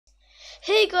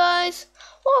Hey guys,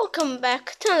 welcome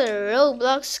back to another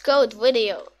Roblox code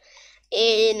video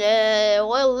in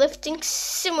weightlifting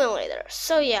simulator.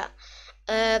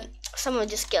 Someone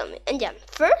just killed me. And yeah,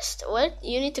 first, what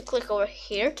you need to click over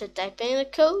here to type in the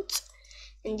code.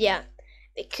 And yeah,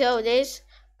 the code is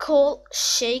call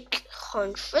shake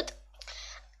 100.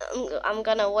 I'm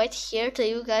gonna wait here till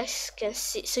you guys can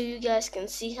see, so you guys can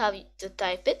see how to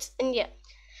type it. And yeah.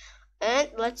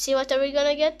 And let's see what are we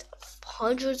gonna get.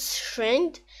 100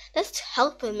 Strenght. That's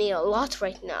helping me a lot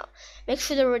right now. Make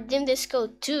sure to redeem this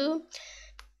code too.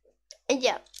 And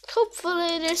yeah,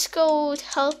 hopefully this code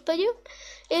helped you.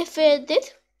 If it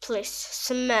did, please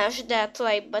smash that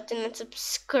like button and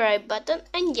subscribe button.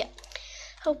 And yeah,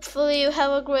 hopefully you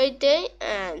have a great day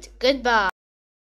and goodbye.